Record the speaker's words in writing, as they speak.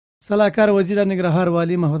سلاکار وزیر ننګرهار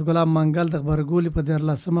والي محمد غلام منګل د خبرګولي په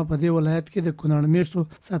 14مه په دې ولایت کې د کونړ میشتو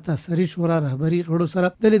ساتاسري شورا رهبري غړو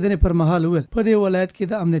سره د لیدنې پر مهال ویل په دې ولایت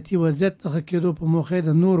کې د امنیتی وضعیت د ښه کېدو په موخه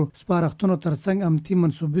د نورو سپارښتنو ترڅنګ امنیتي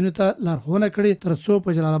منسوبینو ته لارښوونه کړې ترڅو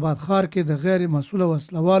په جلال اباد ښار کې د غیر مسؤله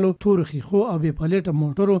وسله والو تورو ښیښو او بې پلیټه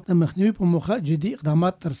موټرو د مخنیوي په موخه جدي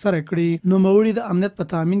اقدامات ترسره کړي. نوموړي د امنیت په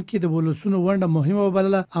تامین کې د ولسونو ونډه مهمه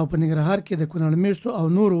وبلله او په ننګرهار کې د کونړ میشتو او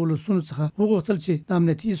نورو ولسونو څخه وغوښتل چې د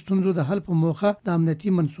امنیتي ستونزو د حل په موخه د امنیتي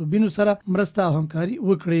منسوبینو سره مرسته او همکاري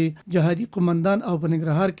وکړي. جهادي قومندان او په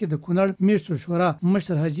ننګرهار کې د کونړ میشتو شورا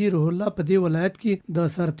مشر حاجي روح الله په دې ولایت کې د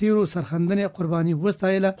سرتیرو سرښندنې قرباني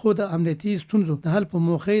وستایله خو د امنیتي ستونزو د حل په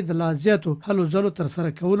موخه د لا زیاتو هلو ځلو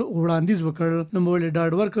ترسره کولو وړاندیز وکړ. نوموړي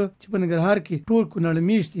ډاډ ورکړ چې په ننګرهار کې ټول کونړ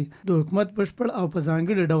میشتي د حکومت بشپړ او په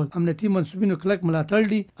ځانګړي ډول امنیتي منسوبینو کلک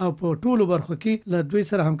ملاتړ دي او په ټولو برخو کې له دوی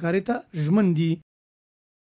سره همکاري ته ژمن دي.